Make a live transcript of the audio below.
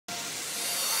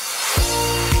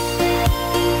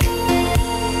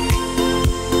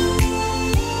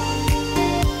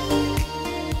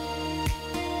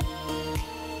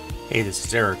Hey, this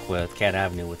is Eric with CAD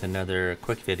Avenue with another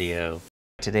quick video.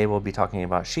 Today we'll be talking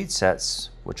about sheet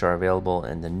sets which are available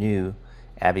in the new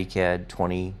AViCAD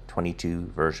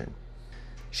 2022 version.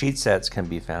 Sheet sets can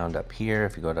be found up here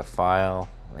if you go to File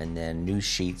and then New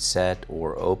Sheet Set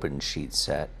or Open Sheet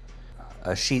Set.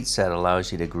 A sheet set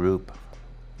allows you to group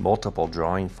multiple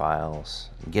drawing files,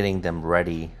 getting them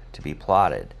ready to be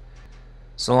plotted.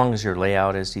 So long as your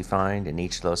layout is defined in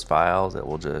each of those files, it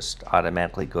will just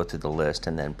automatically go through the list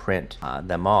and then print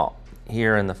them all.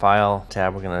 Here in the File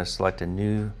tab, we're going to select a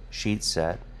new sheet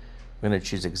set. We're going to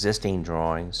choose Existing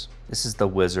Drawings. This is the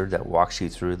wizard that walks you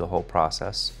through the whole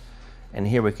process. And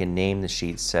here we can name the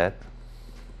sheet set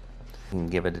and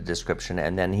give it a description.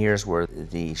 And then here's where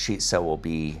the sheet set will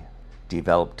be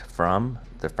developed from,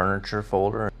 the Furniture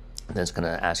folder. And then it's going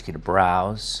to ask you to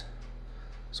browse.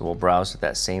 So we'll browse to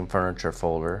that same Furniture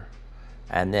folder,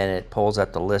 and then it pulls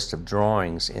up the list of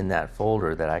drawings in that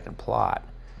folder that I can plot.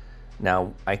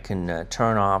 Now I can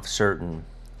turn off certain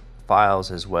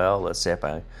files as well. Let's say if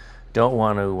I don't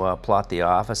want to plot the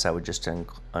office, I would just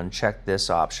uncheck this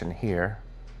option here.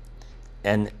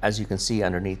 And as you can see,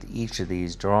 underneath each of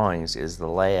these drawings is the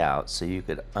layout, so you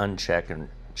could uncheck and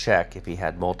check if you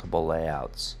had multiple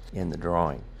layouts in the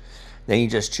drawing. Then you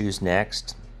just choose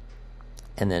Next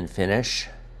and then Finish.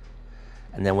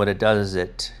 And then what it does is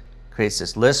it creates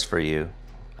this list for you.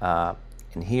 And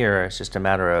here it's just a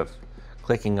matter of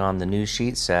clicking on the new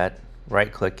sheet set,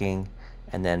 right clicking,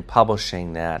 and then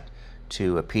publishing that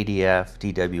to a PDF,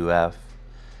 DWF,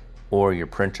 or your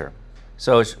printer.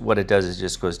 So what it does is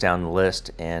just goes down the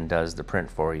list and does the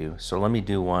print for you. So let me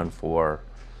do one for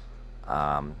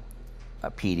a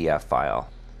PDF file,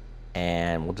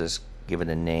 and we'll just give it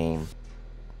a name.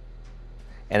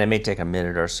 And it may take a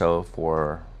minute or so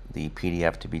for the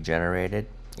PDF to be generated,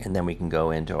 and then we can go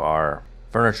into our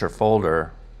Furniture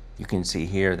folder. You can see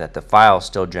here that the file is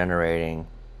still generating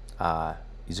 0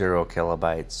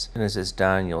 kilobytes. As soon as it's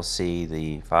done, you'll see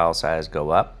the file size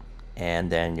go up,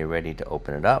 and then you're ready to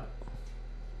open it up.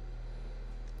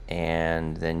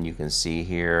 And then you can see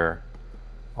here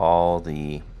all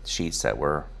the sheets that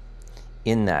were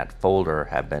in that folder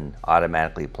have been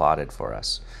automatically plotted for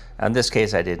us. Now in this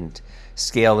case, I didn't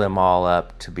scale them all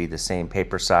up to be the same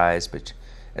paper size, but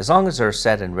as long as they're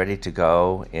set and ready to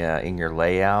go in your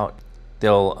layout,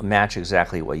 they'll match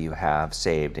exactly what you have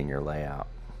saved in your layout.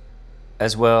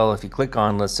 As well, if you click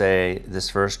on, let's say, this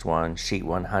first one, sheet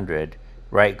 100,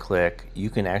 right click, you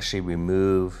can actually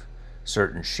remove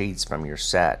certain sheets from your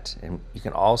set, and you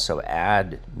can also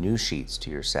add new sheets to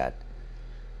your set.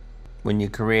 When you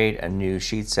create a new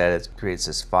sheet set, it creates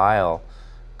this file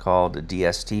called a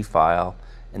DST file,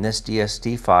 and this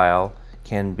DST file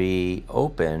can be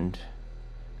opened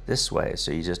this way.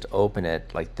 So you just open it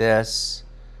like this,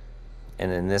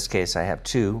 and in this case I have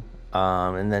two,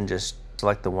 and then just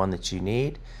select the one that you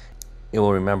need. It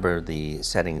will remember the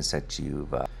settings that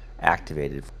you've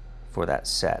activated for that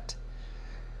set.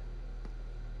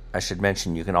 I should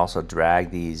mention you can also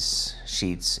drag these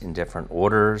sheets in different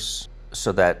orders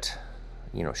so that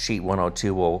sheet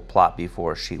 102 will plot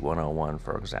before sheet 101,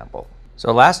 for example.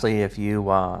 So lastly, if you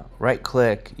right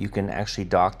click, you can actually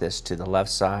dock this to the left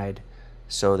side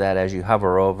so that as you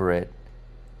hover over it,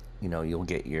 you'll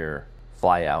get your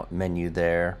flyout menu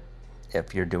there.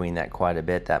 If you're doing that quite a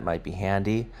bit, that might be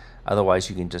handy. Otherwise,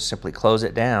 you can just simply close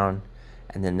it down,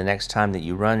 and then the next time that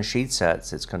you run sheet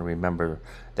sets, it's going to remember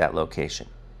that location.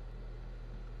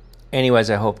 Anyways,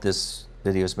 I hope this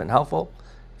video has been helpful.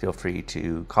 Feel free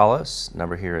to call us.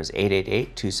 Number here is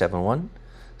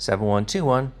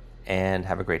 888-271-7121, and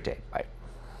have a great day. Bye.